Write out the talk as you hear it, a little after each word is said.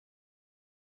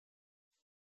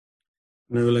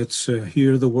Now let's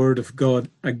hear the word of God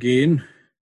again,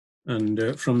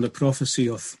 and from the prophecy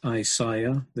of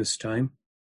Isaiah this time,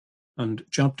 and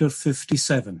chapter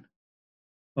 57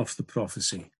 of the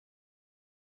prophecy.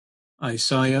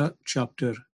 Isaiah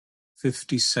chapter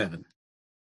 57.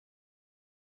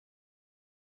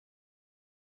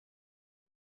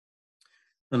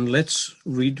 And let's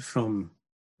read from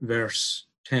verse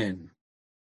 10.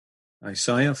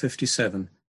 Isaiah 57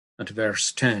 at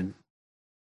verse 10.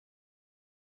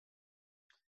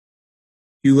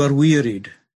 You are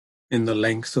wearied in the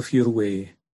length of your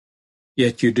way,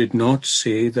 yet you did not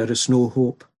say there is no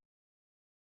hope.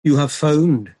 You have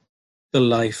found the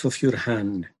life of your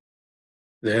hand,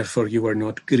 therefore you are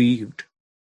not grieved.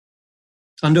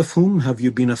 And of whom have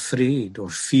you been afraid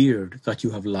or feared that you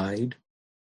have lied,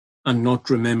 and not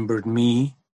remembered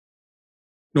me,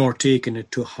 nor taken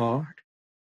it to heart?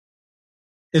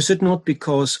 Is it not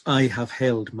because I have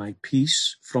held my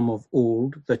peace from of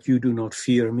old that you do not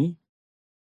fear me?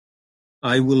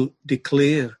 I will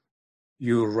declare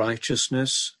your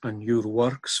righteousness and your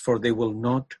works, for they will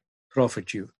not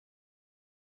profit you.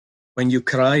 When you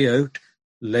cry out,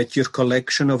 let your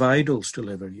collection of idols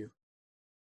deliver you.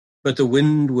 But the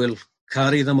wind will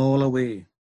carry them all away.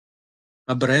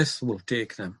 A breath will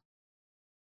take them.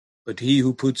 But he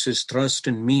who puts his trust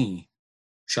in me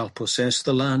shall possess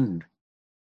the land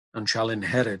and shall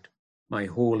inherit my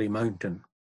holy mountain.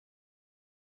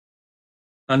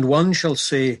 And one shall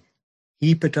say,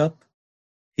 heap it up,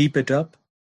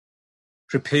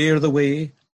 prepare the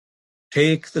way,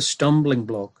 take the stumbling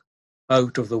block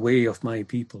out of the way of my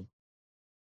people.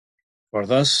 For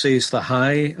thus says the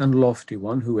high and lofty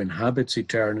one who inhabits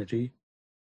eternity,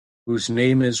 whose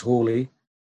name is holy,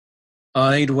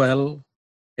 I dwell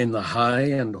in the high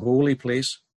and holy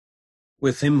place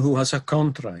with him who has a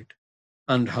contrite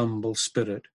and humble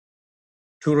spirit,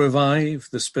 to revive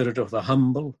the spirit of the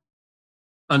humble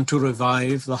and to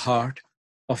revive the heart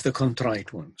of the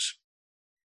contrite ones.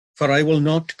 For I will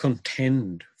not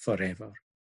contend forever,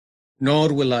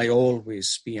 nor will I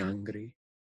always be angry.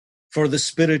 For the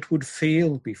spirit would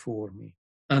fail before me,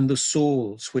 and the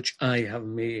souls which I have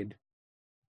made.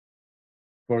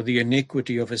 For the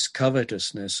iniquity of his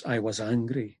covetousness I was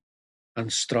angry,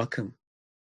 and struck him.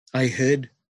 I hid,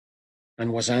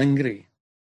 and was angry,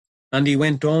 and he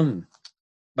went on,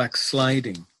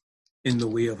 backsliding in the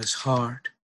way of his heart.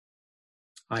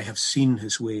 I have seen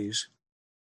his ways,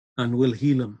 and will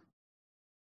heal him.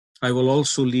 I will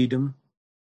also lead him,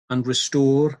 and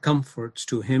restore comforts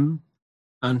to him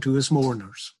and to his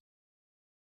mourners.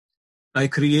 I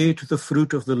create the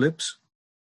fruit of the lips,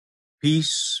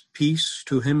 peace, peace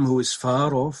to him who is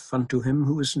far off and to him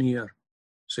who is near,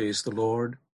 says the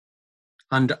Lord,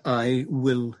 and I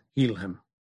will heal him.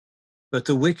 But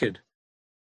the wicked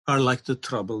are like the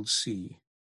troubled sea,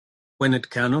 when it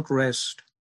cannot rest,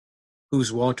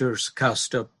 whose waters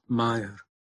cast up mire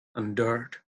and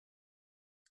dirt.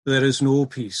 There is no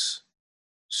peace,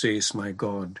 says my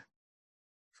God,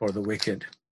 for the wicked.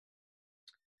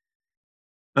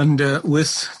 And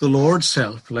with the Lord's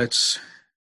help, let's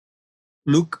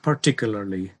look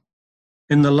particularly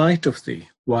in the light of the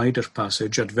wider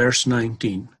passage at verse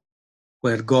 19,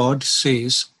 where God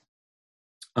says,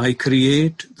 I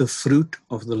create the fruit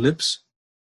of the lips,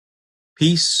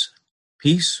 peace,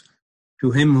 peace to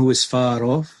him who is far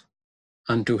off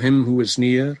and to him who is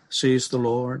near, says the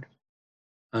Lord,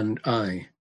 and I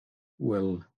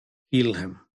will heal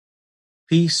him.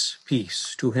 Peace,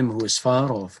 peace to him who is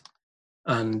far off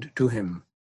and to him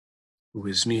who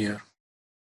is near.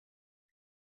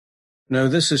 Now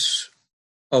this is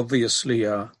obviously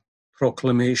a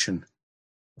proclamation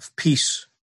of peace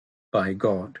by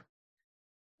God.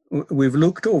 We've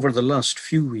looked over the last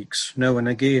few weeks now and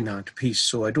again at peace,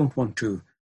 so I don't want to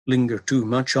linger too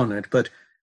much on it, but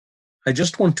I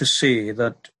just want to say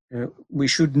that we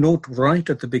should note right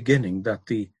at the beginning that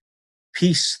the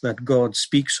peace that God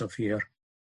speaks of here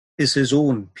is his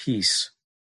own peace.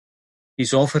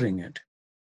 He's offering it,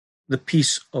 the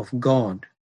peace of God.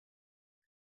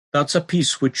 That's a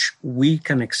peace which we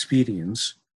can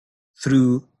experience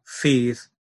through faith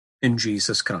in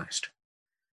Jesus Christ.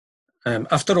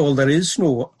 After all, there is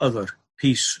no other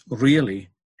peace really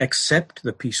except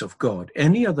the peace of God.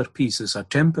 Any other peace is a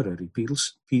temporary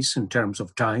peace in terms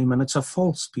of time, and it's a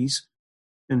false peace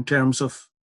in terms of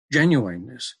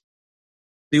genuineness.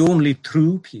 The only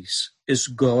true peace is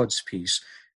God's peace,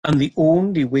 and the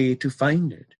only way to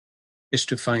find it is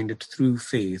to find it through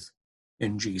faith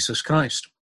in Jesus Christ.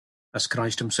 As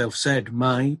Christ himself said,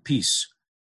 my peace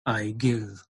I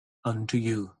give unto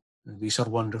you. And these are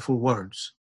wonderful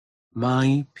words.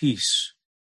 My peace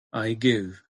I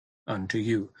give unto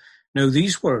you. Now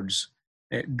these words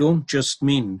don't just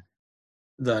mean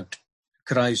that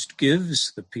Christ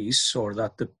gives the peace or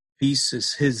that the peace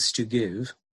is his to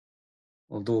give,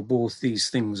 although both these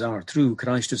things are true.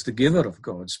 Christ is the giver of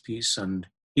God's peace, and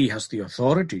he has the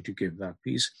authority to give that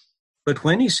peace. But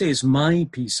when he says, my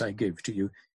peace I give to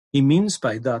you, he means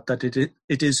by that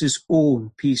it is his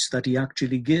own peace that he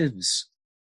actually gives.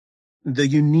 The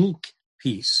unique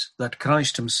peace that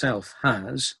Christ himself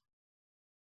has,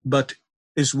 but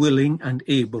is willing and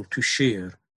able to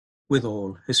share with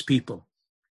all his people.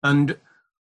 And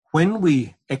when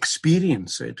we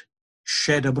experience it,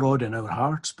 shed abroad in our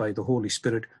hearts by the Holy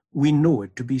Spirit, we know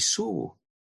it to be so.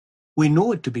 We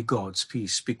know it to be God's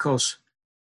peace because,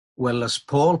 well, as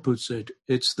Paul puts it,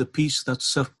 it's the peace that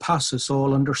surpasses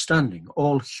all understanding,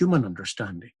 all human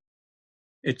understanding.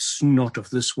 It's not of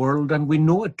this world, and we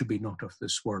know it to be not of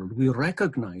this world. We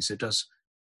recognize it as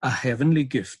a heavenly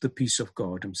gift, the peace of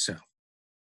God himself.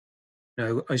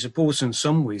 Now, I suppose in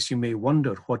some ways you may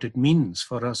wonder what it means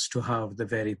for us to have the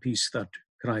very peace that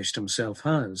Christ himself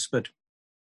has. But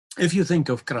if you think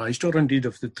of Christ, or indeed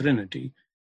of the Trinity,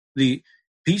 the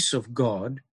peace of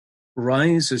God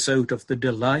rises out of the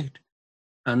delight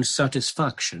and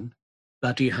satisfaction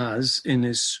that he has in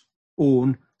his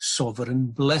own sovereign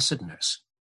blessedness.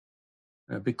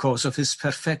 Because of his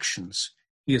perfections,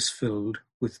 he is filled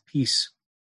with peace.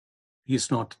 He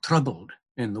is not troubled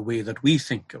in the way that we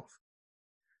think of.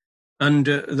 And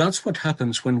that's what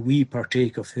happens when we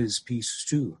partake of his peace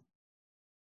too.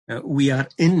 We are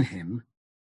in him,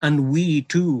 and we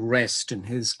too rest in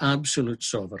his absolute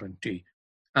sovereignty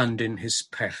and in his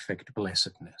perfect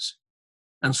blessedness.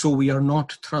 And so we are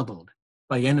not troubled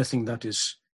by anything that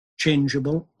is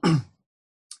changeable,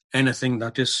 anything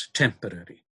that is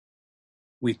temporary.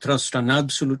 We trust an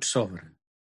absolute sovereign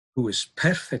who is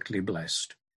perfectly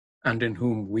blessed and in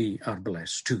whom we are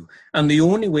blessed too. And the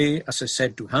only way, as I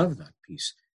said, to have that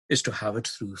peace is to have it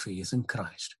through faith in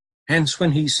Christ. Hence,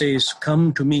 when he says,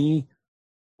 come to me,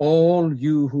 all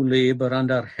you who labor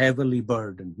and are heavily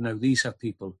burdened. Now, these are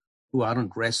people who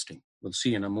aren't resting. We'll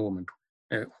see in a moment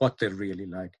what they're really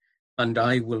like. And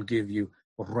I will give you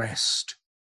rest,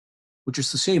 which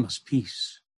is the same as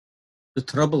peace. The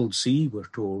troubled sea, we're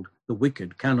told, the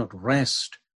wicked cannot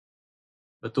rest.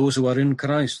 But those who are in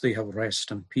Christ, they have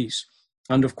rest and peace.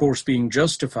 And of course, being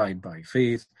justified by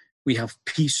faith, we have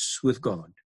peace with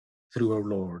God through our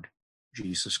Lord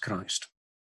Jesus Christ.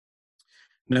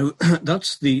 Now,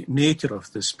 that's the nature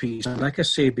of this peace. And like I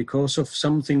say, because of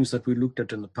some things that we looked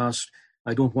at in the past,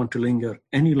 I don't want to linger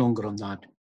any longer on that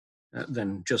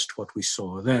than just what we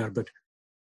saw there. But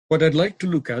what I'd like to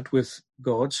look at with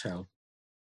God's help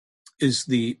is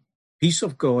the peace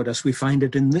of God as we find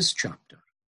it in this chapter.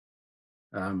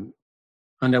 And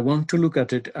I want to look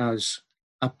at it as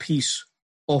a peace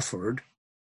offered,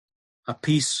 a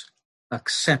peace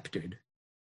accepted,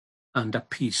 and a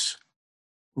peace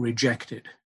rejected.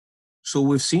 So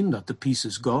we've seen that the peace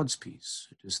is God's peace.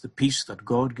 It is the peace that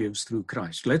God gives through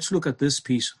Christ. Let's look at this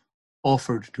peace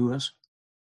offered to us.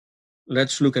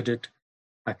 Let's look at it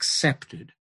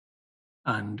accepted,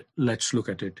 and let's look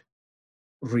at it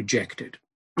rejected.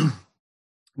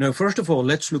 Now, first of all,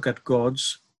 let's look at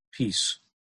God's peace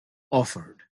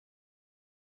offered.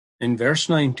 In verse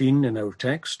 19 in our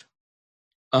text,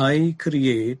 I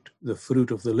create the fruit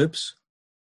of the lips.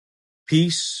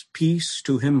 Peace, peace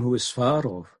to him who is far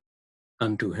off,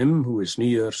 and to him who is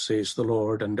near, says the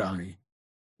Lord, and I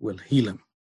will heal him.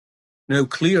 Now,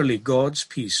 clearly, God's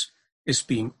peace is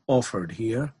being offered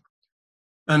here.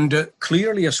 And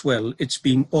clearly as well, it's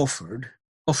being offered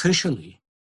officially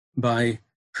by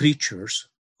preachers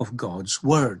of God's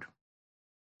word.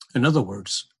 In other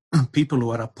words, people who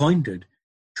are appointed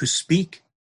to speak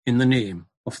in the name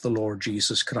of the Lord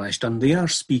Jesus Christ, and they are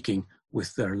speaking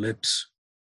with their lips.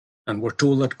 And we're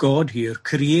told that God here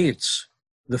creates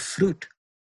the fruit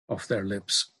of their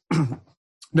lips.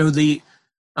 Now, the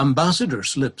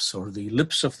ambassador's lips, or the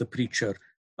lips of the preacher,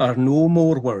 are no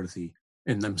more worthy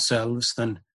in themselves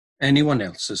than anyone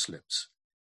else's lips.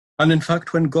 And in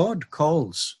fact, when God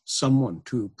calls someone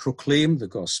to proclaim the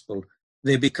gospel,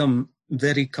 they become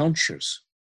very conscious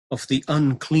of the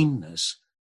uncleanness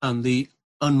and the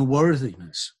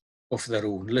unworthiness of their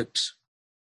own lips.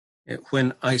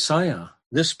 When Isaiah,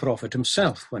 this prophet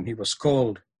himself, when he was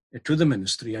called to the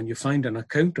ministry, and you find an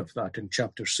account of that in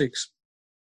chapter 6,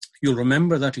 you'll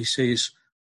remember that he says,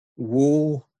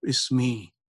 woe is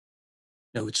me.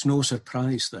 Now, it's no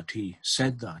surprise that he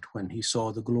said that when he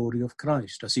saw the glory of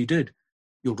Christ, as he did.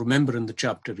 You'll remember in the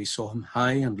chapter he saw him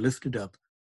high and lifted up,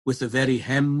 with the very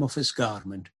hem of his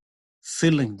garment,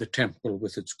 filling the temple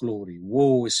with its glory.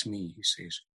 Woe is me, he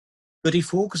says. But he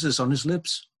focuses on his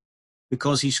lips.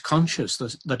 because he's conscious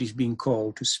that he's being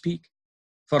called to speak.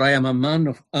 For I am a man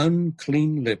of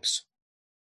unclean lips,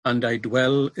 and I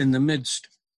dwell in the midst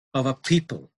of a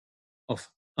people of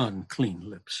unclean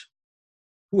lips.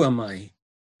 Who am I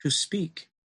to speak?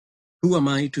 Who am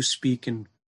I to speak in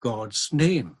God's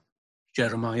name?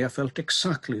 Jeremiah felt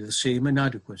exactly the same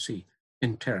inadequacy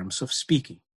in terms of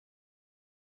speaking.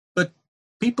 But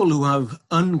people who have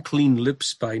unclean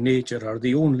lips by nature are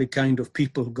the only kind of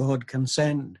people God can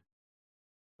send.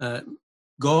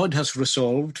 God has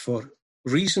resolved, for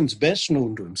reasons best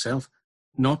known to himself,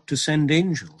 not to send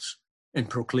angels in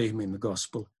proclaiming the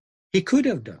gospel. He could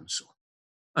have done so,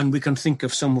 and we can think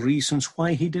of some reasons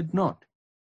why he did not,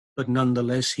 but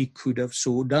nonetheless he could have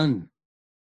so done.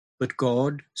 But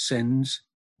God sends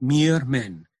mere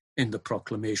men in the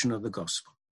proclamation of the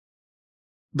gospel.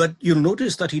 But you'll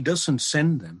notice that he doesn't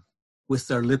send them with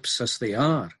their lips as they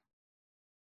are.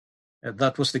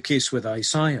 That was the case with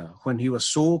Isaiah. When he was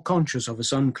so conscious of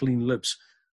his unclean lips,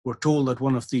 we're told that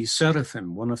one of the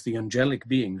seraphim, one of the angelic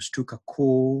beings, took a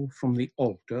coal from the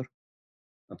altar,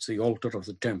 that's the altar of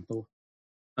the temple,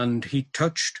 and he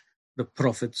touched the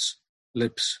prophet's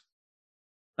lips.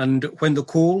 And when the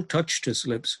coal touched his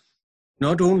lips,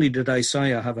 not only did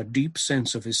Isaiah have a deep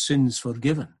sense of his sins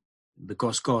forgiven,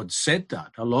 because God said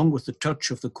that, along with the touch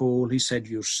of the coal, he said,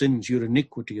 your sins, your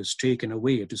iniquity is taken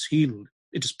away, it is healed,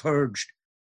 it is purged.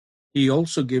 He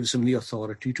also gives him the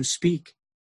authority to speak.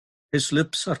 His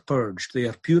lips are purged, they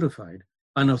are purified,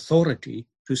 an authority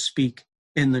to speak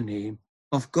in the name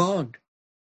of God.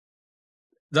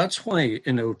 That's why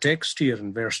in our text here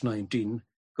in verse 19,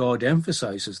 God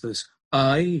emphasizes this.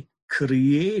 I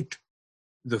create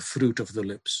the fruit of the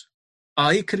lips.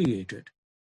 I create it.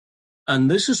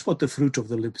 And this is what the fruit of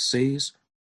the lips says.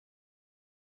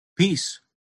 Peace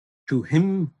to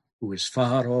him who is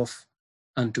far off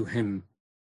and to him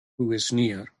who is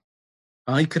near.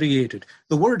 I created.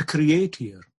 The word create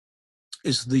here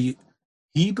is the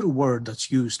Hebrew word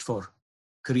that's used for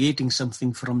creating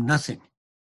something from nothing.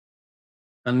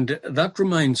 And that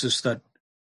reminds us that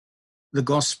the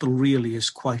gospel really is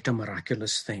quite a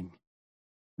miraculous thing.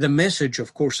 The message,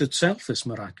 of course, itself is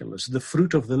miraculous. The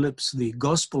fruit of the lips, the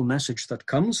gospel message that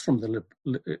comes from the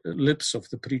lips of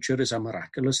the preacher is a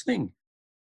miraculous thing.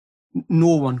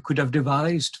 No one could have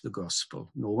devised the gospel.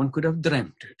 No one could have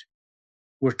dreamt it.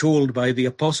 We're told by the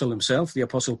apostle himself, the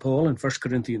apostle Paul in 1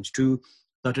 Corinthians 2,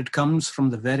 that it comes from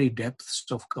the very depths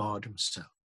of God himself,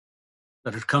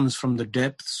 that it comes from the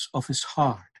depths of his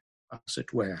heart, as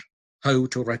it were, how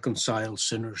to reconcile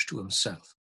sinners to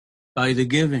himself, by the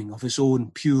giving of his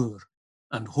own pure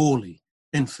and holy,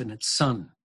 infinite Son.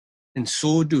 In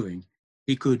so doing,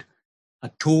 he could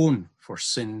atone for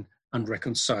sin and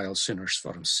reconcile sinners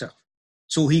for himself.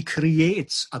 So he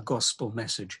creates a gospel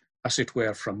message, as it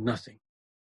were, from nothing.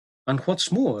 And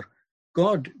what's more,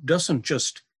 God doesn't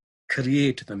just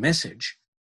create the message,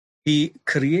 he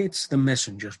creates the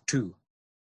messenger too.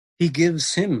 He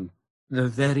gives him the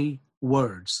very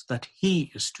words that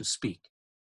he is to speak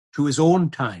to his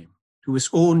own time, to his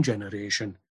own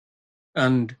generation,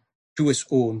 and to his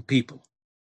own people,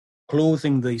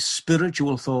 clothing the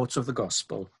spiritual thoughts of the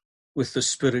gospel with the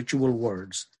spiritual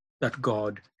words that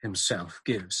God himself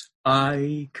gives.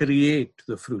 I create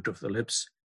the fruit of the lips,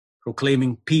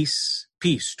 proclaiming peace,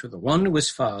 peace to the one who is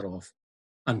far off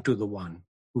and to the one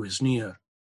who is near.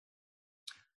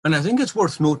 And I think it's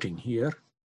worth noting here,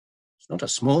 it's not a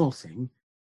small thing,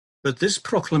 but this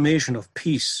proclamation of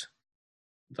peace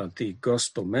that the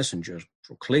gospel messenger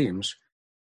proclaims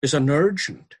is an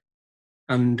urgent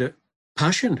and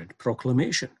passionate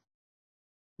proclamation.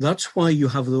 That's why you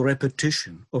have the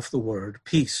repetition of the word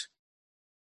peace.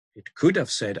 It could have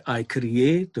said, I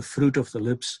create the fruit of the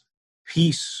lips,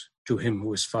 peace to him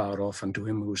who is far off and to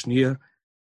him who is near.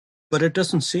 But it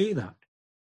doesn't say that.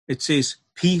 It says,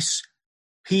 peace,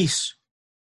 peace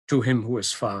to him who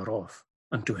is far off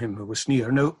and to him who is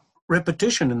near. Now,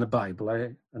 repetition in the Bible,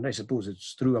 and I suppose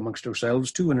it's true amongst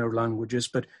ourselves too in our languages,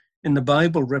 but in the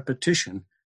Bible, repetition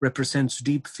represents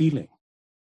deep feeling.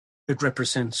 It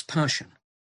represents passion.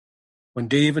 When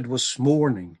David was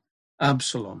mourning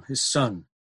Absalom, his son,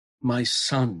 my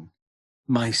son,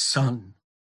 my son,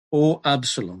 O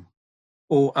Absalom,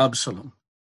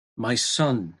 my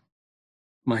son,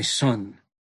 my son.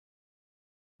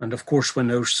 And of course,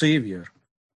 when our Savior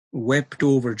wept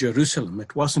over Jerusalem,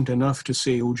 it wasn't enough to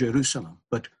say, O Jerusalem,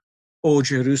 but O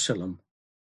Jerusalem,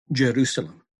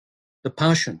 Jerusalem. The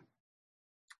passion,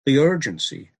 the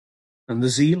urgency, and the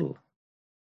zeal.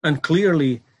 And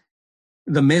clearly,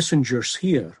 the messengers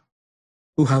here,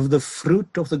 who have the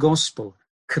fruit of the gospel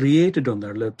created on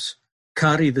their lips,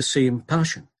 carry the same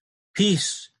passion.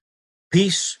 Peace,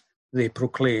 peace they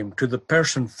proclaim to the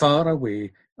person far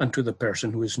away and to the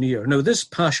person who is near. Now, this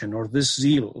passion or this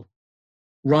zeal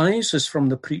rises from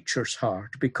the preacher's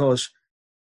heart because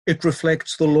it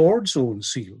reflects the Lord's own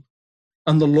zeal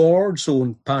and the Lord's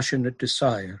own passionate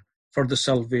desire for the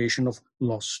salvation of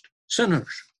lost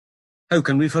sinners. How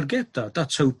can we forget that?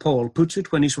 That's how Paul puts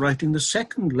it when he's writing the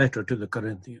second letter to the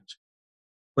Corinthians,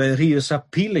 where he is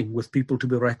appealing with people to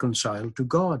be reconciled to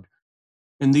God.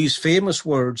 In these famous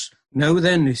words, now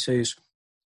then, he says,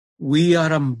 we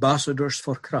are ambassadors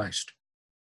for Christ,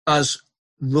 as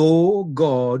though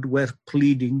God were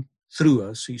pleading through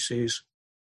us, he says,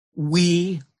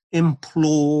 we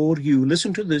implore you,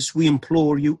 listen to this, we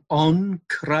implore you on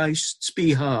Christ's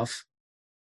behalf,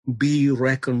 be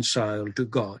reconciled to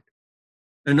God.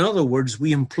 In other words,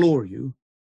 we implore you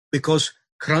because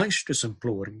Christ is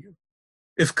imploring you.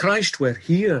 If Christ were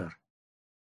here,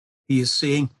 he is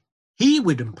saying he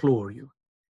would implore you.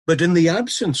 But in the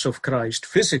absence of Christ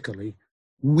physically,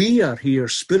 we are here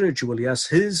spiritually as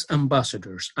his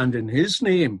ambassadors, and in his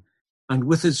name, and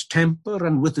with his temper,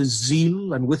 and with his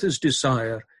zeal, and with his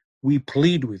desire, we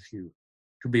plead with you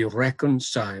to be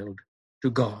reconciled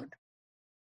to God.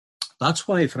 That's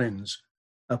why, friends,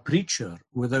 a preacher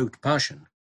without passion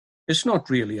is not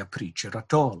really a preacher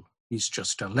at all. He's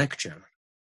just a lecturer.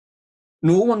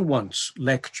 No one wants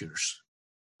lectures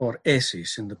or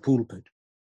essays in the pulpit.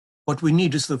 What we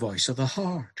need is the voice of the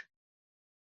heart.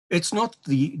 It's not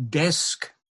the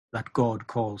desk that God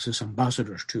calls his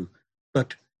ambassadors to,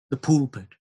 but the pulpit,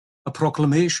 a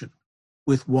proclamation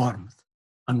with warmth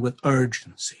and with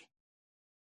urgency.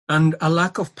 And a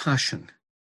lack of passion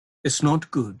is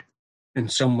not good in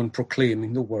someone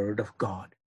proclaiming the word of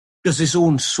God. Does his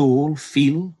own soul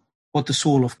feel what the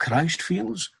soul of Christ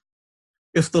feels?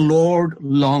 If the Lord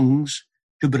longs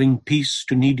to bring peace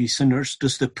to needy sinners,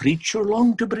 does the preacher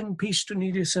long to bring peace to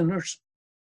needy sinners?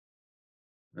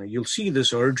 Now, you'll see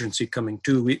this urgency coming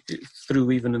through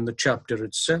even in the chapter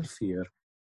itself here.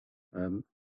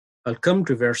 I'll come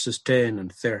to verses 10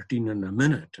 and 13 in a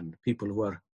minute, and people who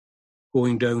are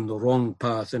going down the wrong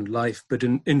path in life. But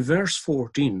in verse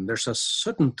 14, there's a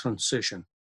sudden transition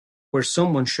where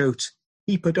someone shouts,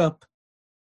 heap it up,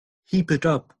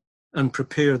 and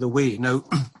prepare the way. Now,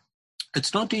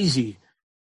 it's not easy,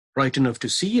 right enough, to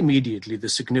see immediately the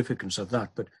significance of that,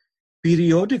 but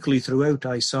periodically throughout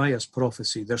Isaiah's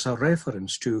prophecy, there's a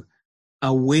reference to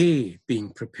a way being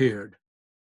prepared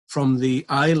from the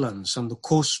islands and the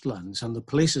coastlands and the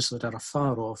places that are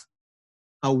afar off.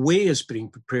 A way is being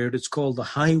prepared. It's called the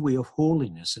highway of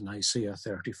holiness in Isaiah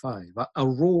 35, a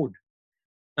road.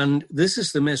 And this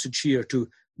is the message here, to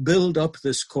build up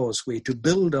this causeway, to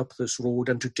build up this road,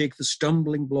 and to take the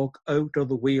stumbling block out of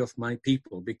the way of my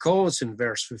people. Because in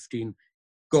verse 15,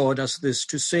 God has this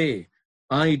to say,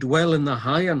 I dwell in the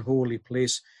high and holy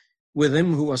place with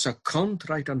him who has a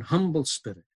contrite and humble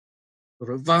spirit, to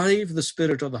revive the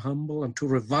spirit of the humble and to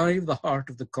revive the heart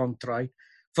of the contrite.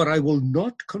 For I will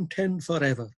not contend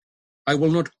forever. I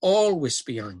will not always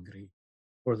be angry,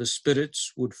 for the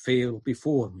spirits would fail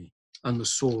before me and the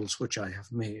souls which I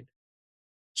have made.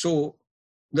 So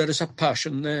there is a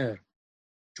passion there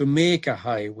to make a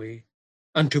highway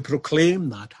and to proclaim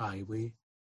that highway,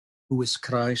 who is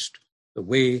Christ, the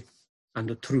way and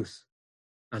the truth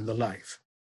and the life.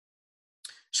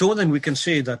 So then we can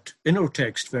say that in our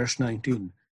text, verse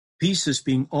 19, peace is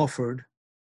being offered.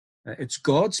 It's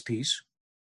God's peace.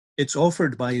 It's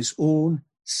offered by his own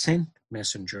sent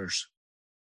messengers,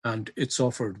 and it's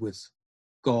offered with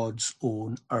God's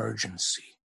own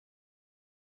urgency.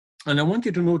 And I want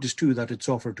you to notice too that it's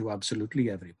offered to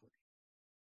absolutely everybody.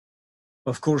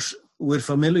 Of course, we're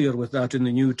familiar with that in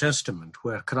the New Testament,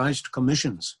 where Christ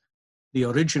commissions the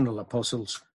original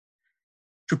apostles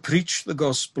to preach the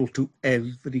gospel to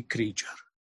every creature.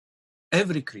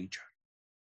 Every creature.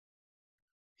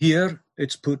 Here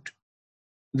it's put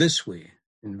this way.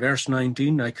 In verse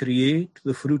 19, I create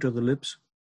the fruit of the lips,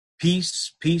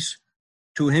 peace, peace,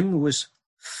 to him who is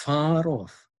far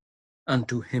off and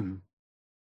to him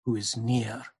who is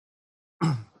near.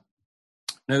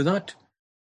 Now that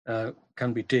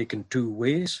can be taken two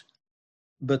ways,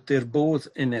 but they're both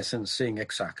in essence saying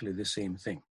exactly the same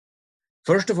thing.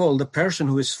 First of all, the person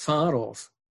who is far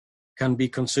off can be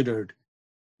considered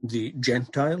the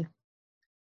Gentile,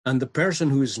 and the person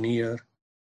who is near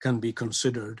can be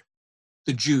considered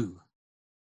the Jew.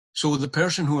 So the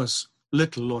person who has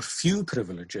little or few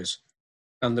privileges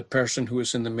and the person who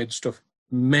is in the midst of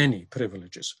many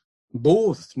privileges,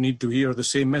 both need to hear the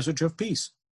same message of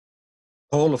peace.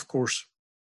 Paul, of course,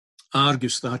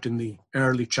 argues that in the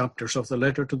early chapters of the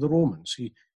letter to the Romans.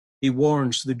 He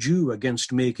warns the Jew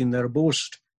against making their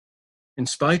boast In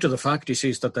spite of the fact, he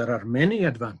says, that there are many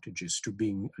advantages to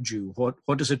being a Jew.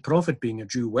 What does it profit being a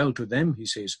Jew? Well, to them, he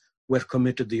says, were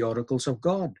committed the oracles of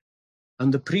God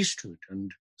and the priesthood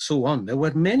and so on. There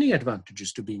were many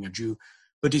advantages to being a Jew,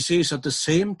 but he says at the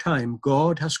same time,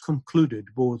 God has concluded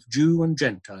both Jew and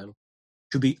Gentile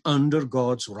to be under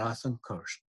God's wrath and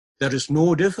curse. There is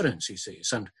no difference, he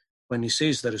says, and when he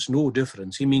says there is no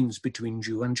difference, he means between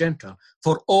Jew and Gentile.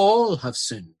 For all have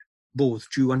sinned, both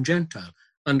Jew and Gentile,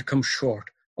 and come short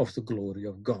of the glory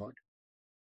of God.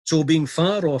 So being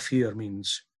far off here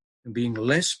means being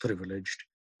less privileged,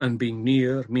 and being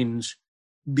near means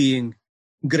being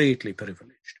greatly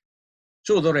privileged.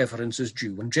 So the reference is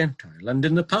Jew and Gentile. And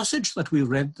in the passage that we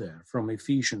read there from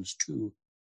Ephesians 2,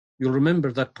 you'll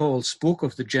remember that Paul spoke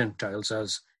of the Gentiles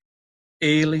as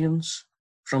aliens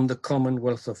from the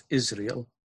commonwealth of Israel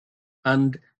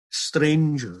and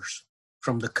strangers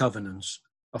from the covenants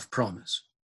of promise.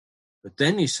 But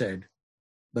then he said,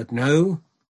 but now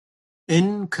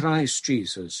in Christ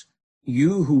Jesus,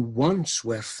 you who once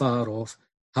were far off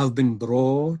have been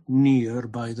brought near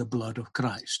by the blood of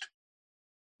Christ.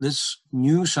 This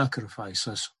new sacrifice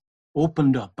has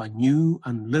opened up a new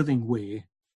and living way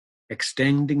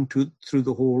extending through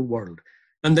the whole world.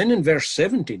 And then in verse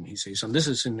 17, he says, and this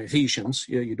is in Ephesians,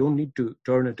 you don't need to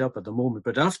turn it up at the moment,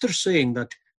 but after saying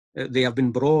that they have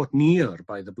been brought near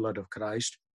by the blood of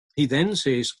Christ, he then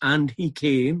says, and he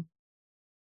came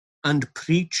and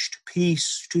preached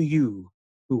peace to you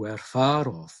who were far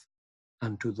off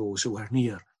and to those who were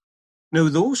near. Now,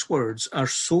 those words are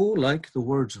so like the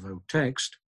words of our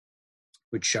text,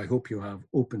 which I hope you have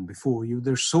open before you.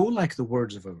 They're so like the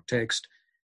words of our text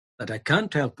that I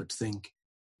can't help but think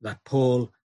that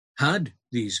Paul had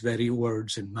these very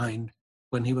words in mind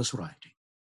when he was writing.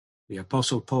 The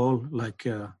Apostle Paul, like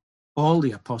all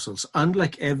the apostles, and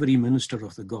like every minister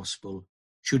of the gospel,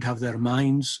 should have their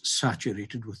minds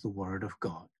saturated with the word of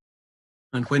God.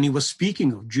 And when he was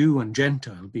speaking of Jew and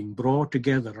Gentile being brought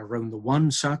together around the one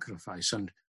sacrifice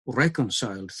and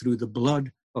reconciled through the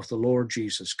blood of the Lord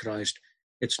Jesus Christ,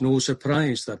 it's no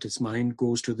surprise that his mind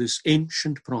goes to this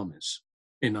ancient promise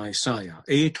in Isaiah,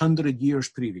 800 years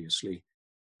previously,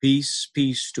 peace,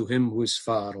 peace to him who is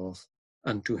far off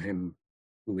and to him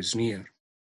who is near.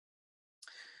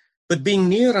 But being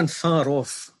near and far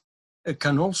off, it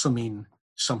can also mean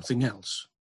something else.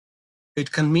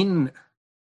 It can mean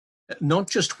not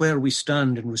just where we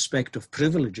stand in respect of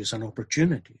privileges and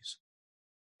opportunities.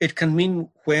 It can mean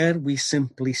where we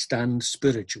simply stand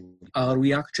spiritually. Are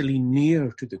we actually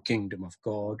near to the kingdom of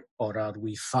God, or are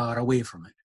we far away from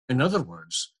it? In other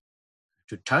words,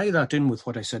 to tie that in with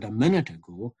what I said a minute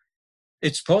ago,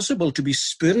 it's possible to be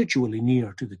spiritually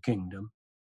near to the kingdom,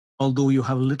 although you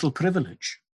have little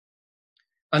privilege.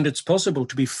 And it's possible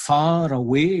to be far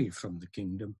away from the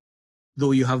kingdom,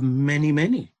 though you have many,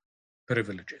 many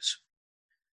privileges.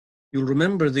 You'll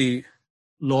remember the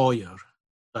lawyer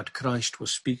that Christ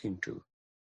was speaking to,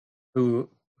 who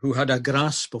had a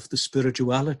grasp of the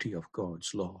spirituality of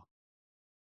God's law.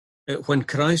 When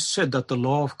Christ said that the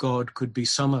law of God could be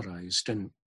summarized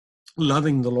in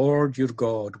loving the Lord your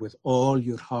God with all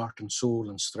your heart and soul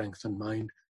and strength and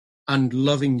mind, and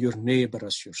loving your neighbor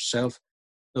as yourself,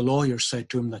 the lawyer said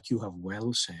to him that you have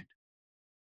well said.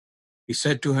 He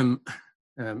said to him,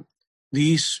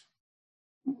 these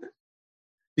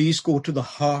go to the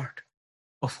heart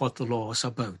of what the law is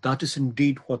about. That is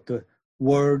indeed what the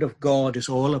word of God is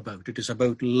all about. It is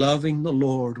about loving the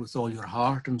Lord with all your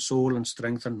heart and soul and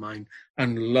strength and mind,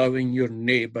 and loving your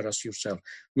neighbor as yourself.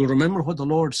 You'll remember what the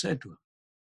Lord said to him.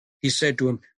 He said to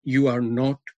him, you are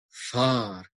not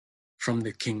far from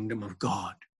the kingdom of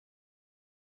God.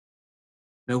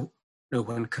 Now,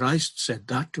 when Christ said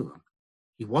that to him,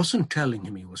 he wasn't telling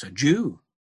him he was a Jew.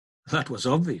 That was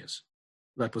obvious.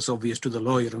 That was obvious to the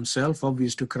lawyer himself,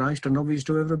 obvious to Christ, and obvious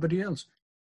to everybody else.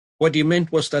 What he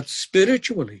meant was that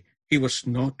spiritually, he was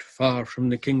not far from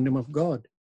the kingdom of God.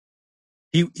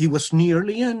 He was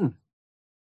nearly in.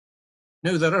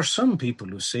 Now, there are some people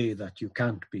who say that you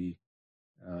can't be,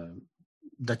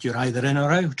 that you're either in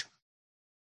or out.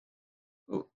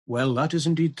 Well, that is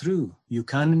indeed true. You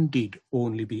can indeed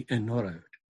only be in or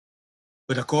out.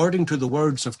 But according to the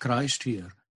words of Christ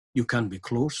here, you can be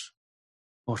close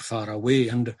or far away.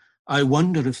 And I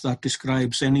wonder if that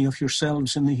describes any of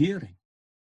yourselves in the hearing,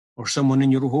 or someone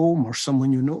in your home, or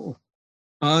someone you know.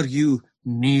 Are you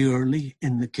nearly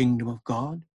in the kingdom of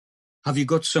God? Have you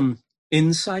got some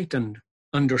insight and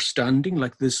understanding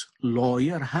like this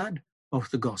lawyer had of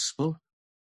the gospel?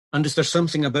 And is there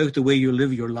something about the way you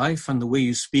live your life and the way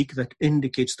you speak that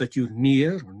indicates that you're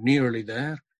near or nearly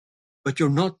there, but you're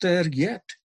not there yet?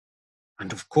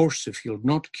 And of course, if you're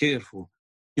not careful,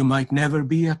 You might never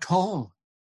be at all.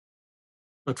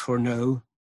 But for now,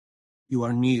 you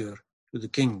are near to the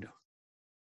kingdom.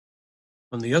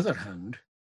 On the other hand,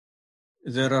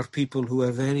 there are people who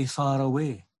are very far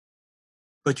away.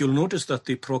 But you'll notice that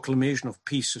the proclamation of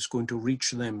peace is going to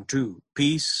reach them too.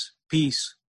 Peace,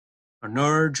 peace, an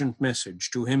urgent message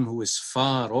to him who is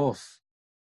far off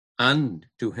and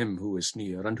to him who is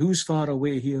near. And who's far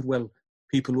away here? Well,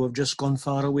 people who have just gone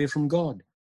far away from God.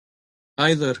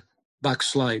 Either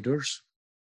backsliders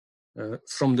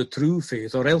from the true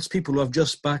faith, or else people who have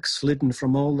just backslidden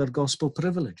from all their gospel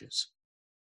privileges.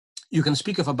 You can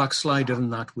speak of a backslider in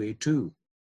that way too.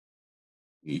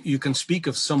 You can speak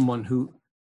of someone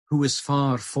who is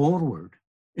far forward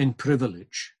in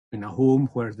privilege, in a home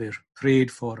where they're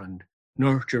prayed for and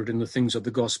nurtured in the things of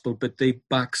the gospel, but they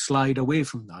backslide away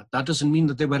from that. That doesn't mean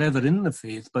that they were ever in the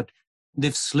faith, but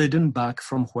they've slidden back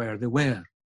from where they were.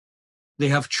 They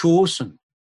have chosen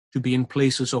to be in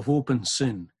places of open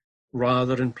sin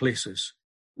rather than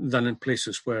in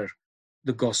places where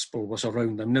the gospel was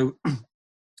around them. Now,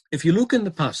 if you look in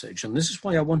the passage, and this is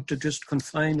why I want to just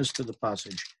confine us to the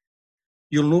passage,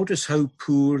 you'll notice how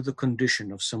poor the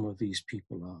condition of some of these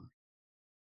people are.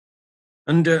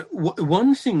 And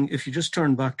one thing, if you just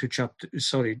turn back to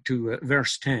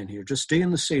verse 10 here, just stay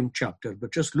in the same chapter,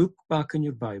 but just look back in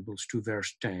your Bibles to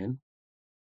verse 10.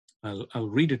 I'll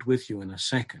read it with you in a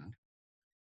second.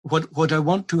 What I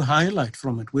want to highlight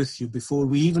from it with you before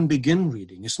we even begin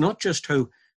reading is not just how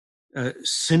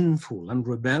sinful and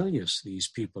rebellious these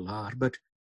people are, but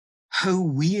how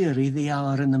weary they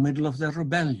are in the middle of their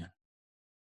rebellion.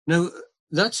 Now,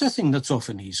 that's a thing that's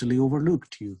often easily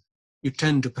overlooked. You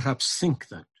tend to perhaps think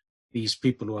that these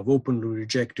people who have openly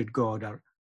rejected God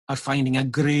are finding a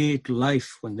great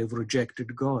life when they've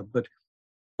rejected God. But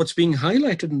what's being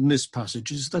highlighted in this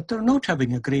passage is that they're not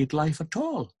having a great life at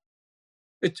all.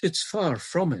 It's far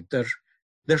from it.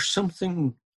 There's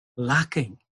something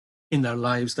lacking in their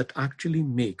lives that actually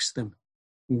makes them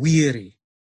weary.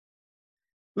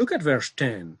 Look at verse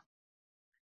 10.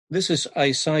 This is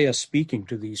Isaiah speaking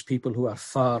to these people who are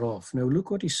far off. Now look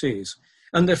what he says.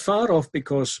 And they're far off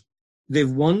because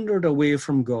they've wandered away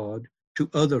from God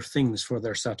to other things for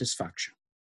their satisfaction.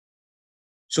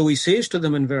 So he says to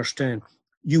them in verse 10,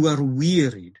 you are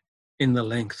wearied in the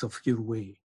length of your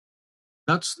way.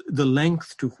 That's the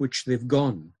length to which they've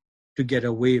gone to get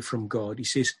away from God. He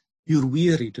says, you're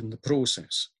wearied in the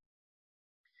process.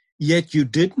 Yet you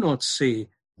did not say,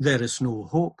 there is no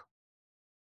hope.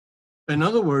 In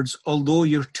other words, although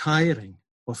you're tiring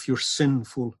of your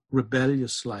sinful,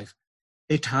 rebellious life,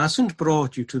 it hasn't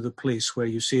brought you to the place where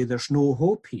you say there's no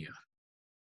hope here.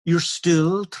 You're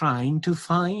still trying to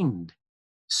find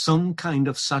some kind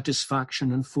of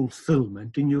satisfaction and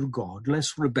fulfillment in your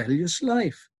godless, rebellious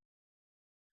life.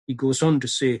 He goes on to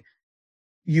say,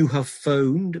 you have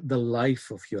found the life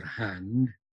of your hand,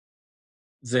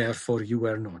 therefore you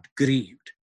are not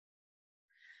grieved.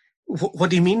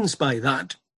 What he means by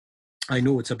that, I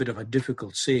know it's a bit of a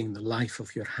difficult saying, the life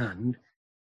of your hand,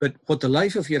 but what the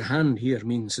life of your hand here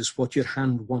means is what your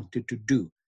hand wanted to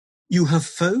do. You have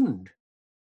found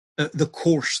the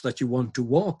course that you want to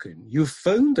walk in. You've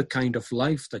found the kind of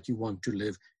life that you want to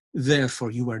live.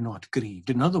 Therefore, you are not grieved.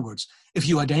 In other words, if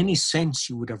you had any sense,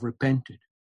 you would have repented.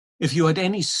 If you had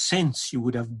any sense, you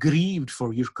would have grieved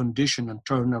for your condition and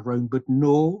turned around. But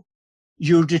no,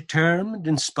 you're determined,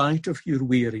 in spite of your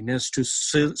weariness, to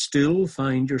still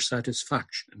find your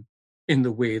satisfaction in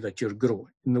the way that you're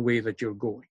growing, in the way that you're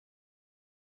going.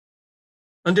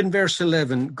 And in verse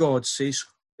 11, God says,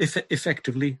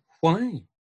 effectively, why?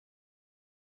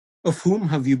 Of whom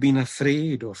have you been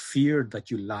afraid or feared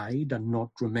that you lied and not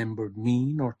remembered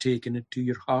me nor taken it to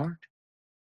your heart?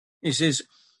 He says,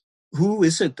 who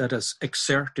is it that has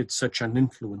exerted such an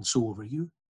influence over you?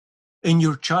 In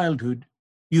your childhood,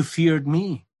 you feared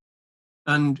me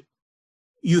and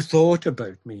you thought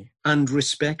about me and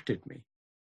respected me.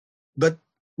 But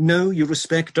now you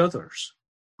respect others.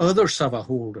 Others have a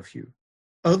hold of you.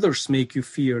 Others make you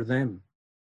fear them.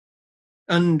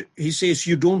 And he says,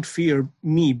 you don't fear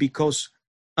me because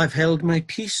I've held my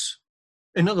peace.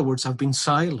 In other words, I've been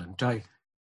silent. I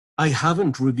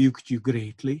haven't rebuked you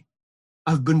greatly.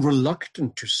 I've been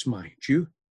reluctant to smite you.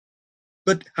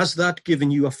 But has that given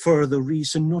you a further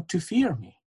reason not to fear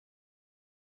me?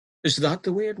 Is that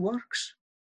the way it works?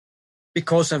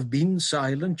 Because I've been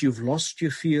silent, you've lost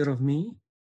your fear of me?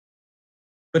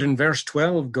 But in verse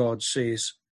 12, God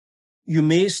says, you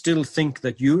may still think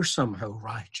that you're somehow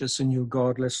righteous in your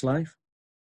godless life.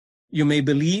 You may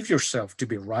believe yourself to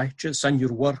be righteous and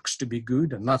your works to be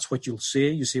good, and that's what you'll say.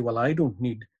 You say, well, I don't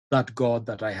need that God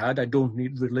that I had. I don't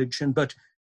need religion. But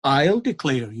I'll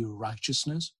declare your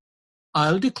righteousness.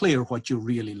 I'll declare what you're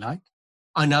really like,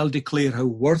 and I'll declare how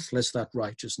worthless that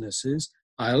righteousness is.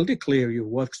 I'll declare your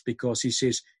works, because he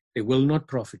says they will not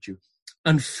profit you.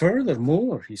 And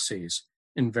furthermore, he says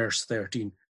in verse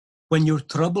 13, when your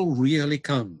trouble really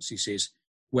comes, he says,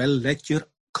 well, let your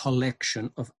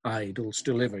collection of idols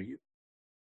deliver you.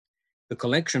 The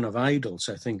collection of idols,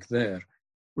 I think, there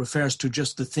refers to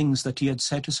just the things that he had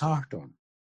set his heart on.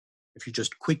 If you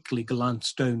just quickly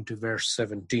glance down to verse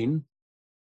 17,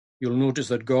 you'll notice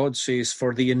that God says,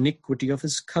 for the iniquity of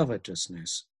his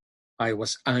covetousness, I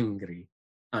was angry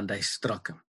and I struck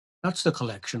him. That's the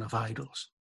collection of idols.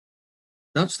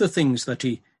 That's the things that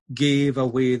he gave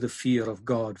away the fear of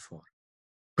God for.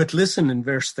 But listen in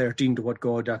verse 13 to what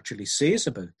God actually says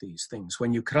about these things.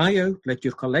 When you cry out, let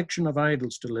your collection of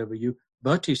idols deliver you.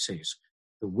 But he says,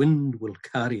 the wind will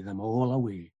carry them all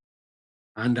away,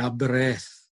 and a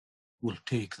breath will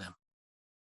take them.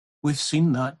 We've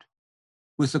seen that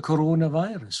with the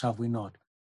coronavirus, have we not?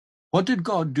 What did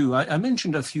God do? I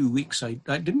mentioned a few weeks ago,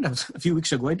 I didn't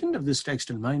have this text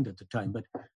in mind at the time, but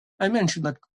I mentioned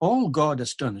that all God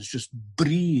has done is just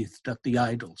breathed at the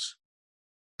idols,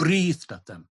 breathed at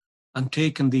them, and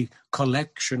taken the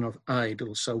collection of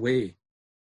idols away.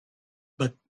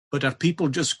 But are people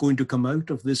just going to come out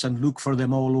of this and look for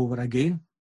them all over again?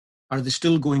 Are they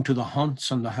still going to the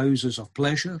haunts and the houses of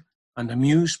pleasure and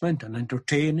amusement and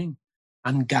entertaining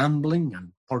and gambling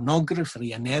and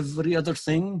pornography and every other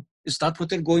thing? Is that what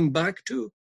they're going back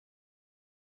to?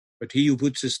 But he who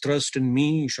puts his trust in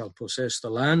me shall possess the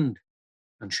land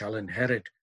and shall inherit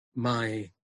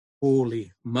my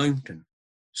holy mountain,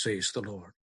 says the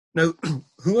Lord. Now,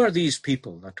 who are these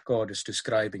people that God is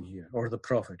describing here, or the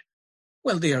prophet?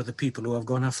 Well, they are the people who have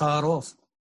gone afar off.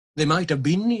 They might have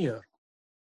been near,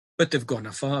 but they've gone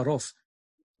afar off.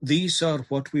 These are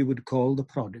what we would call the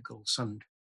prodigals, and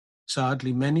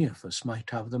sadly many of us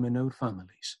might have them in our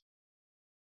families.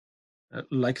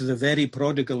 Like the very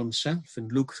prodigal himself in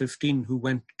Luke 15, who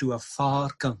went to a far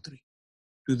country.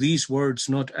 Do these words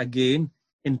not again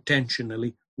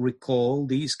intentionally recall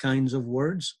these kinds of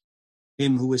words?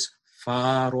 Him who is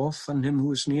far off and him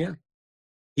who is near.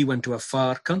 He went to a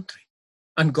far country,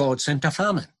 and God sent a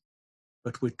famine.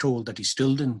 But we're told that he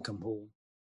still didn't come home.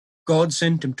 God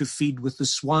sent him to feed with the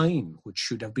swine, which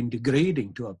should have been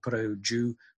degrading to a proud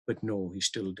Jew, but no, he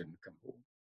still didn't come home.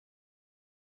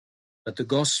 But the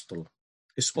gospel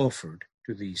is offered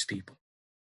to these people.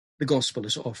 The gospel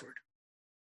is offered.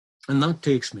 And that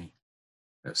takes me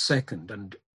second,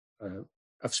 and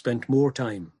I've spent more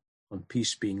time on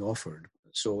peace being offered,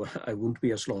 so I won't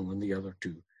be as long on the other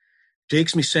two.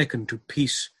 Takes me second to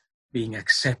peace being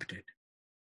accepted.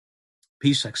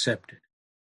 Peace accepted.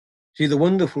 See, the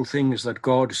wonderful thing is that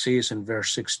God says in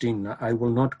verse 16, I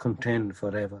will not contend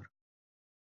forever.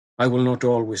 I will not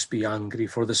always be angry,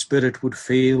 for the spirit would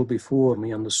fail before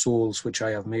me and the souls which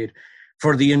I have made.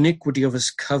 For the iniquity of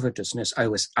his covetousness, I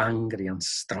was angry and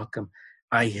struck him.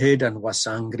 I hid and was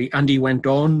angry, and he went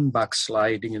on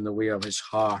backsliding in the way of his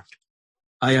heart.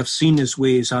 I have seen his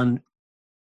ways, and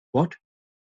what?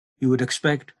 You would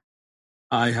expect,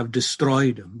 I have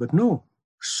destroyed him. But no,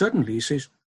 suddenly he says,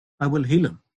 I will heal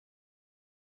him.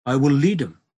 I will lead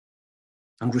him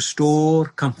and restore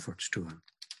comforts to him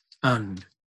and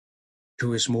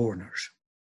to his mourners.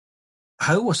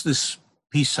 How was this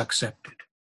peace accepted?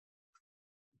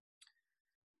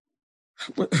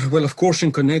 Well, of course,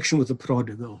 in connection with the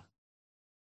prodigal,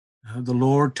 the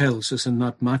Lord tells us in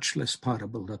that matchless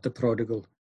parable that the prodigal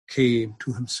came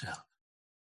to himself.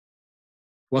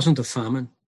 It wasn't the famine,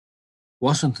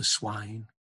 wasn't the swine.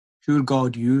 Sure,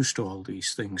 God used all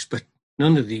these things, but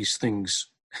none of these things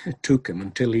took him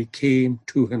until he came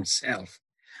to himself.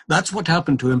 That's what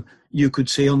happened to him, you could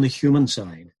say, on the human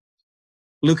side.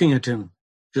 Looking at him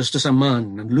just as a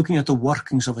man and looking at the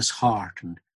workings of his heart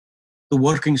and the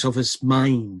workings of his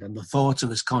mind and the thoughts of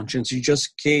his conscience, he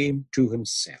just came to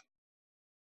himself.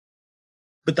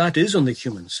 But that is on the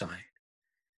human side.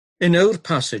 In our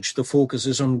passage, the focus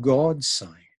is on God's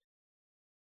side.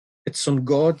 It's on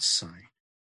God's side.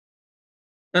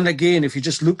 And again, if you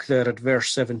just look there at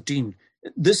verse 17,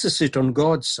 this is it on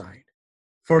God's side.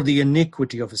 For the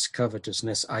iniquity of his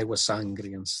covetousness, I was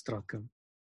angry and struck him.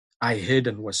 I hid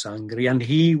and was angry, and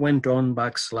he went on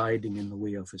backsliding in the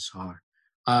way of his heart.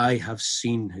 I have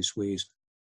seen his ways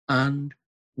and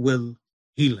will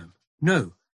heal him.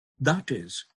 No, that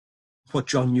is what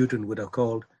John Newton would have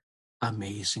called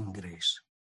amazing grace.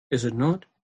 Is it not?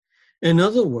 In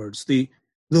other words, the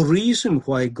reason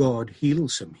why God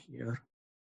heals him here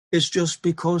is just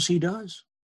because he does.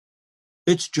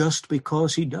 It's just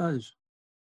because he does.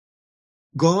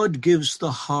 God gives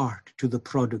the heart to the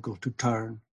prodigal to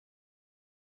turn.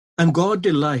 And God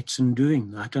delights in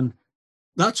doing that. And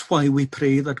that's why we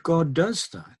pray that God does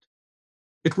that.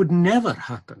 It would never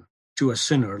happen to a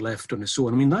sinner left on his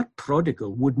own. I mean, that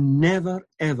prodigal would never,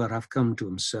 ever have come to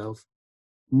himself,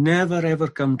 never, ever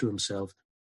come to himself,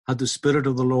 had the Spirit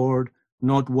of the Lord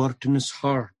not worked in his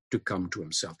heart to come to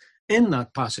himself. In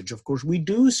that passage, of course, we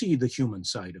do see the human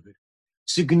side of it.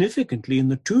 Significantly, in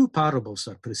the two parables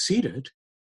that precede it,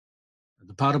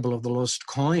 the parable of the lost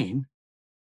coin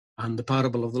and the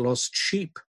parable of the lost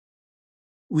sheep,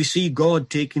 we see God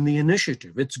taking the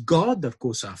initiative. It's God that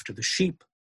goes after the sheep.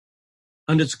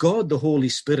 And it's God, the Holy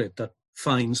Spirit, that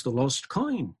finds the lost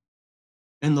coin.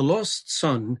 In the lost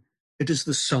son, it is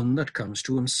the son that comes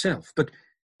to himself. But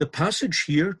the passage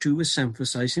here, too, is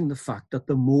emphasizing the fact that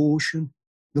the motion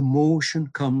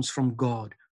comes from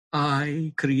God.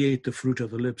 I create the fruit of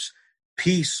the lips.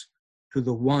 Peace to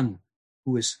the one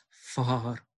who is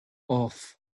far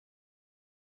off.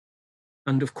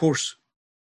 And of course,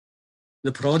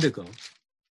 the prodigal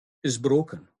is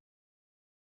broken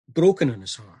in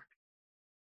his heart.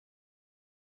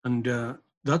 And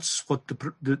that's what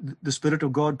the Spirit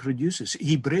of God produces.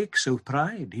 He breaks our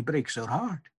pride. He breaks our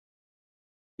heart.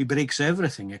 He breaks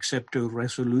everything except our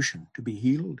resolution to be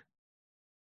healed.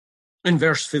 In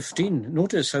verse 15,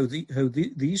 notice how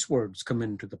these words come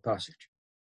into the passage.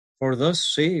 For thus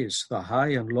says the high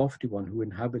and lofty one who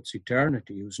inhabits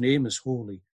eternity, whose name is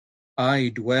holy,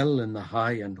 I dwell in the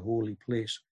high and holy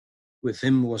place. With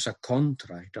him was a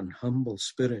contrite and humble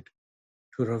spirit,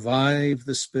 to revive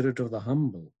the spirit of the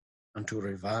humble and to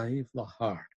revive the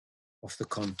heart of the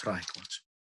contrite ones.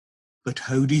 But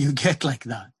how do you get like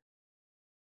that?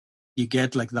 You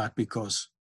get like that because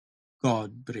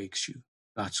God breaks you.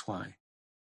 That's why.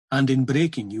 And in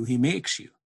breaking you, he makes you.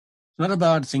 It's not a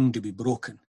bad thing to be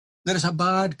broken. There is a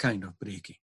bad kind of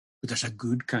breaking, but there's a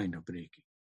good kind of breaking.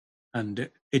 And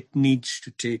it needs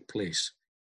to take place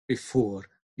before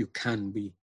you can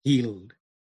be healed.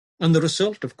 And the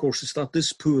result, of course, is that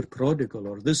this poor prodigal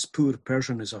or this poor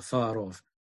person is afar off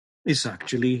is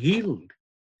actually healed.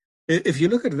 If you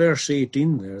look at verse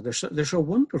 18 there, there's a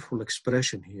wonderful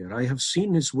expression here. I have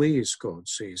seen his ways, God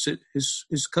says,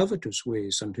 his covetous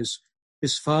ways and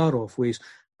his far off ways,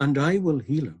 and I will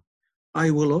heal him. I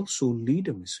will also lead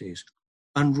him, he says,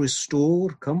 and restore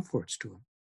comforts to him,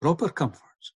 proper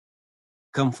comforts.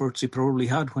 Comforts he probably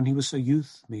had when he was a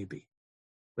youth, maybe,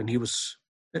 when he was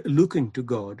looking to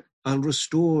God. I'll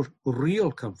restore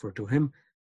real comfort to him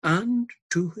and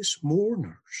to his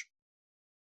mourners.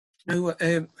 Now,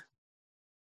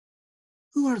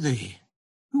 who are they?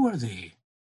 Who are they?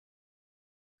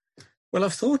 Well,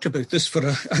 I've thought about this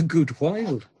for a good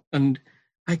while, and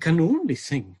I can only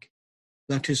think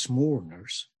that his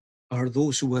mourners are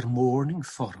those who were mourning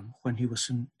for him when he was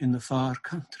in the far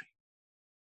country.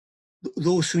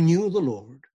 Those who knew the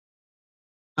Lord,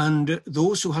 and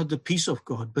those who had the peace of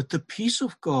God. But the peace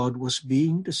of God was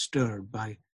being disturbed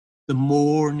by the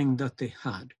mourning that they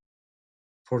had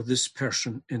for this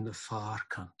person in the far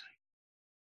country.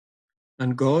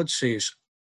 And God says,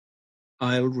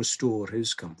 I'll restore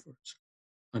his comforts,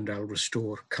 and I'll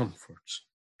restore comforts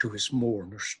to his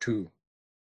mourners too.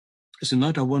 Isn't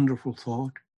that a wonderful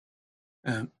thought?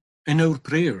 In our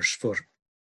prayers for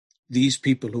these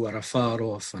people who are afar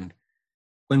off, and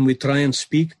when we try and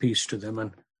speak peace to them,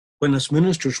 and when as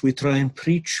ministers we try and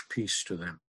preach peace to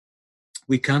them,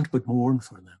 we can't but mourn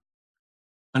for them.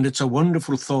 And it's a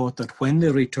wonderful thought that when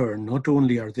they return, not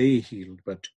only are they healed,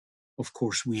 but of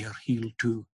course we are healed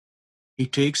too. He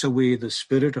takes away the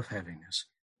spirit of heaviness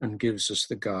and gives us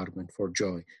the garment for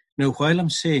joy. Now, while I'm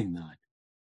saying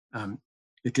that,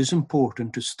 it is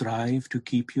important to strive to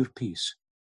keep your peace,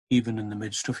 even in the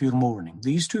midst of your mourning.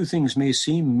 These two things may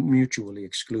seem mutually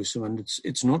exclusive, and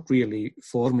it's not really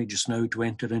for me just now to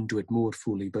enter into it more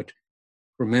fully, but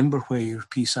remember where your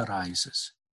peace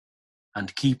arises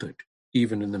and keep it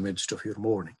even in the midst of your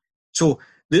mourning. So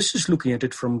this is looking at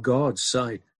it from God's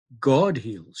side. God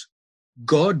heals.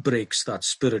 God breaks that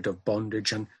spirit of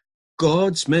bondage, and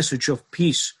God's message of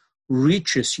peace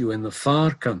reaches you in the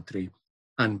far country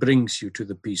and brings you to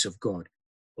the peace of God.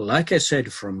 Like I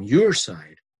said, from your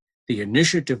side, the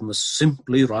initiative must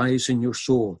simply rise in your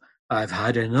soul. I've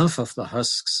had enough of the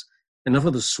husks, enough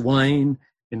of the swine,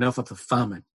 enough of the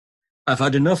famine. I've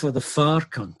had enough of the far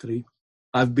country.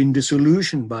 I've been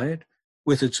disillusioned by it,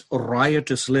 with its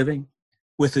riotous living,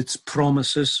 with its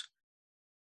promises.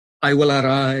 I will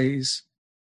arise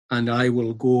and I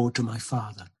will go to my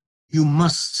Father. You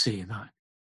must say that.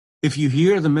 If you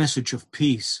hear the message of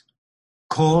peace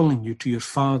calling you to your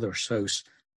Father's house,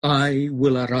 I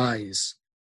will arise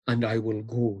and I will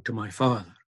go to my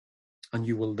Father, and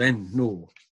you will then know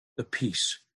the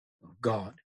peace of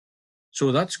God.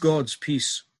 So that's God's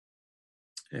peace.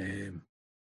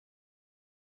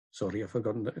 Sorry, I've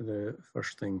forgotten the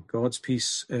first thing. God's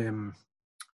peace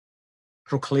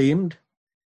proclaimed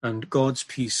and God's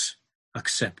peace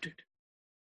accepted.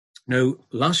 Now,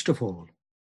 last of all,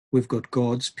 we've got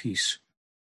God's peace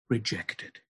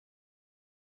rejected.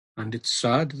 And it's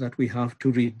sad that we have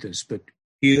to read this, but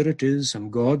here it is,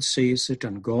 and God says it,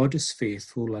 and God is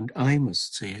faithful, and I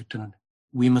must say it, and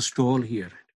we must all hear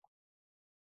it.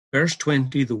 Verse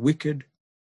 20, the wicked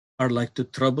are like the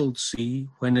troubled sea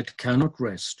when it cannot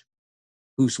rest,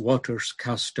 whose waters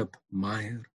cast up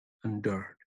mire and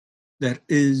dirt. There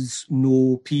is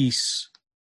no peace,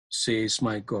 says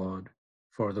my God,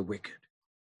 for the wicked.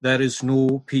 There is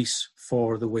no peace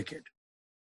for the wicked.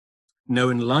 Now,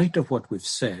 in light of what we've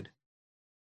said,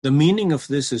 the meaning of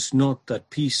this is not that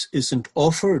peace isn't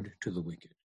offered to the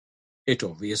wicked. It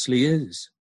obviously is.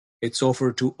 It's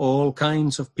offered to all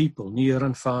kinds of people, near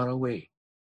and far away.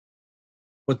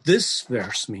 What this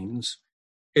verse means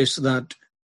is that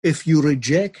if you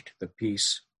reject the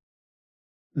peace,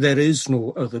 there is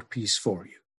no other peace for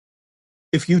you.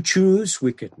 If you choose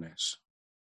wickedness,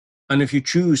 and if you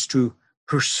choose to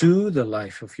pursue the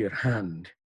life of your hand,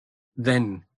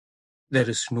 then there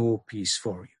is no peace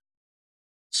for you.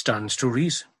 Stands to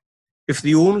reason. If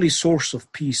the only source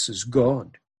of peace is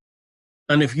God,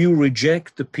 and if you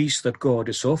reject the peace that God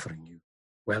is offering you,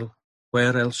 well,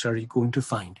 where else are you going to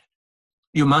find it?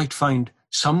 You might find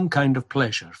some kind of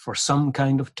pleasure for some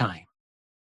kind of time.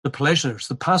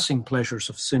 The passing pleasures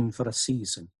of sin for a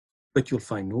season, but you'll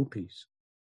find no peace.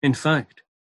 In fact,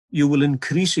 you will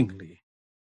increasingly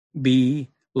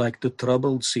be like the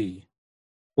troubled sea,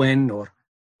 when or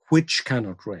which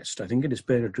cannot rest. I think it is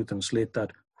better to translate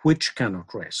that, which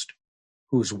cannot rest,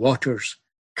 whose waters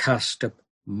cast up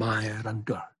mire and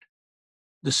dirt.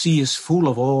 The sea is full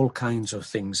of all kinds of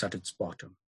things at its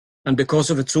bottom, and because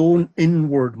of its own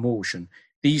inward motion,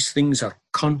 these things are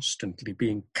constantly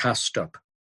being cast up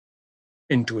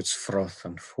into its froth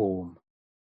and foam.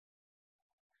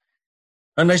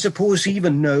 And I suppose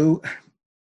even now,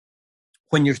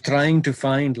 when you're trying to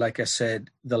find, like I said,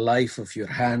 the life of your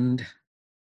hand,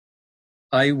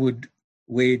 I would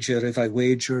wager, if I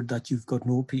wagered, that you've got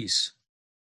no peace,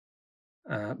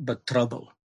 but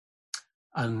trouble.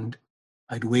 And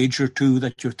I'd wager too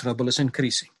that your trouble is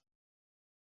increasing.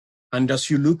 And as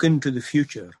you look into the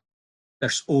future,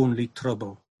 there's only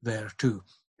trouble there too.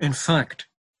 In fact,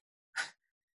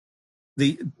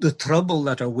 the trouble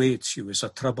that awaits you is a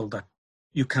trouble that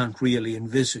you can't really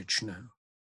envisage now.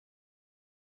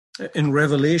 In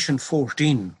Revelation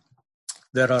 14,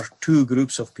 there are two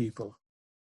groups of people.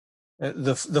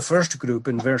 The first group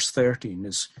in verse 13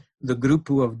 is the group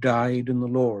who have died in the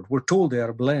Lord. We're told they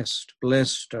are blessed.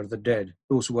 Blessed are the dead,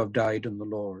 those who have died in the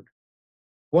Lord.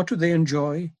 What do they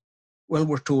enjoy? Well,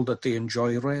 we're told that they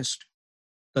enjoy rest,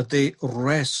 that they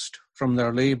rest from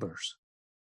their labors,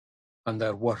 and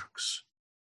their works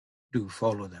do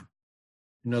follow them.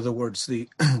 In other words, the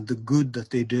good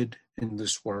that they did in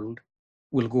this world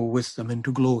will go with them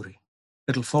into glory.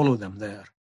 It'll follow them there.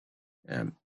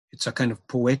 It's a kind of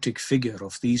poetic figure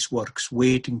of these works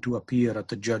waiting to appear at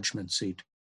the judgment seat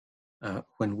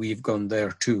when we've gone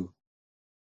there too.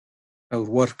 Our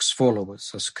works follow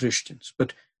us as Christians.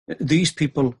 But these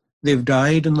people, they've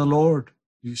died in the Lord.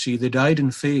 You see, they died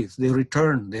in faith. They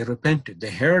returned. They repented.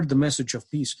 They heard the message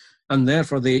of peace. And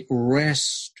therefore they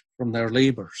rest from their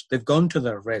labors. They've gone to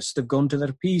their rest. They've gone to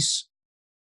their peace.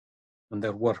 And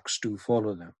their works do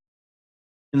follow them.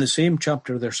 In the same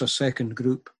chapter, there's a second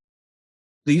group.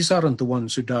 These aren't the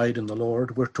ones who died in the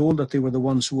Lord. We're told that they were the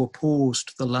ones who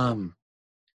opposed the Lamb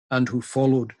and who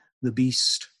followed the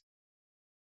beast.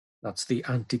 That's the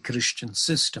anti-Christian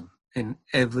system in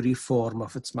every form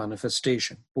of its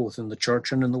manifestation, both in the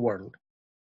church and in the world.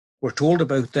 We're told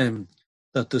about them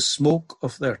that the smoke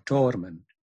of their torment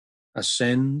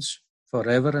ascends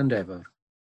forever and ever,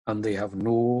 and they have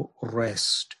no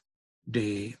rest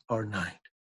day or night.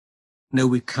 Now,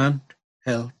 we can't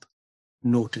help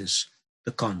notice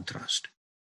the contrast.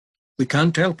 We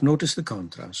can't help notice the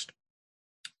contrast.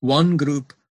 One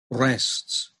group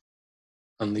rests,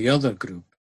 and the other group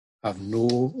have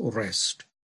no rest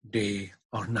day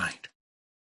or night.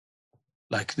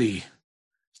 Like the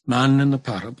man in the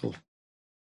parable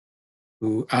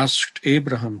who asked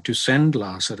Abraham to send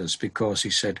Lazarus because he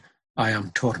said, I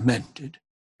am tormented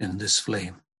in this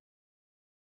flame.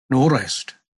 No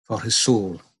rest for his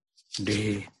soul,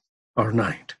 day or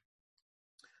night.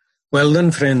 Well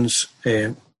then, friends,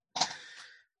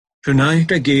 tonight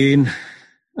again,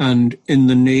 and in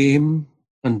the name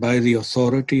and by the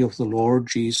authority of the Lord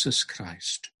Jesus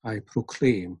Christ, I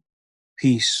proclaim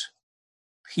peace,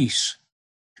 peace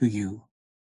to you,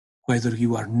 whether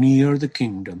you are near the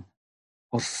kingdom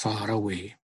or far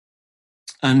away.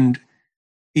 And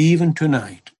even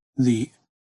tonight, the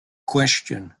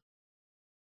question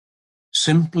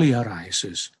simply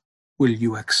arises, will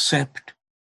you accept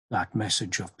that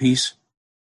message of peace,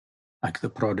 like the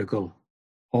prodigal,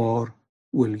 or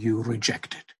will you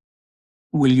reject it?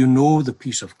 Will you know the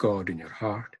peace of God in your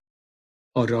heart,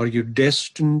 or are you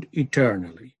destined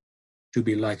eternally to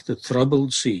be like the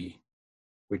troubled sea,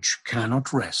 which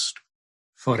cannot rest,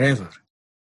 forever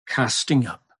casting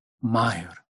up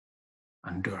mire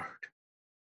and dirt?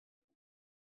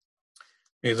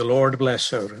 May the Lord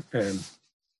bless our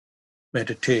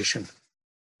meditation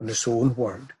on His own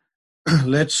word.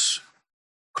 Let's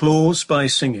close by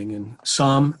singing in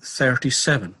Psalm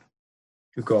 37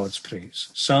 to God's praise.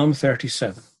 Psalm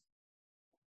 37.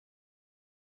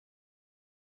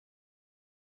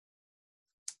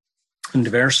 And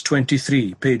verse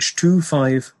 23, page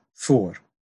 254.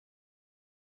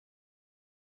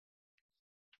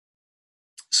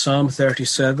 Psalm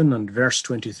 37 and verse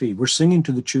 23. We're singing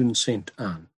to the tune St.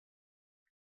 Anne.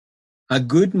 A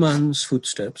good man's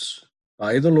footsteps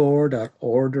by the Lord are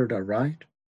ordered aright,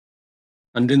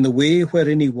 and in the way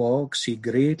wherein he walks he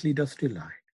greatly doth delight.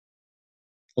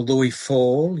 Although he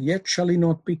fall, yet shall he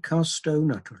not be cast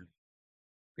down utterly,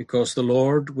 because the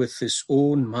Lord with his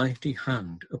own mighty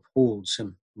hand upholds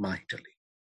him mightily.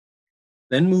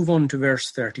 Then move on to verse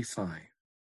 35.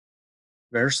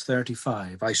 Verse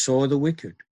 35, I saw the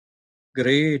wicked,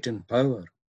 great in power,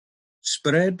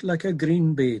 spread like a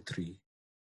green bay tree.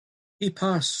 He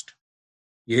passed,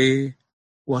 yea,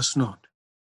 was not,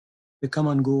 become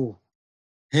and go.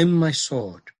 Him I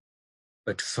sought,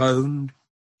 but found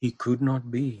he could not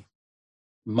be.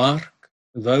 Mark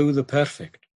thou the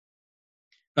perfect,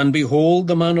 and behold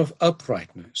the man of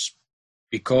uprightness,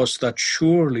 because that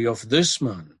surely of this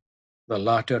man the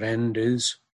latter end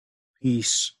is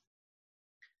peace.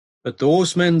 But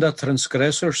those men that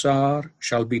transgressors are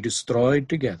shall be destroyed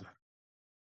together.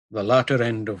 The latter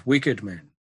end of wicked men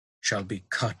shall be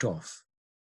cut off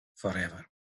forever.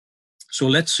 So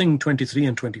let's sing 23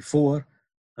 and 24,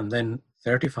 and then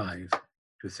 35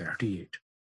 to 38.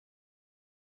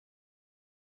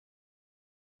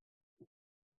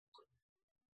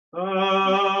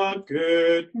 A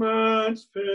good man's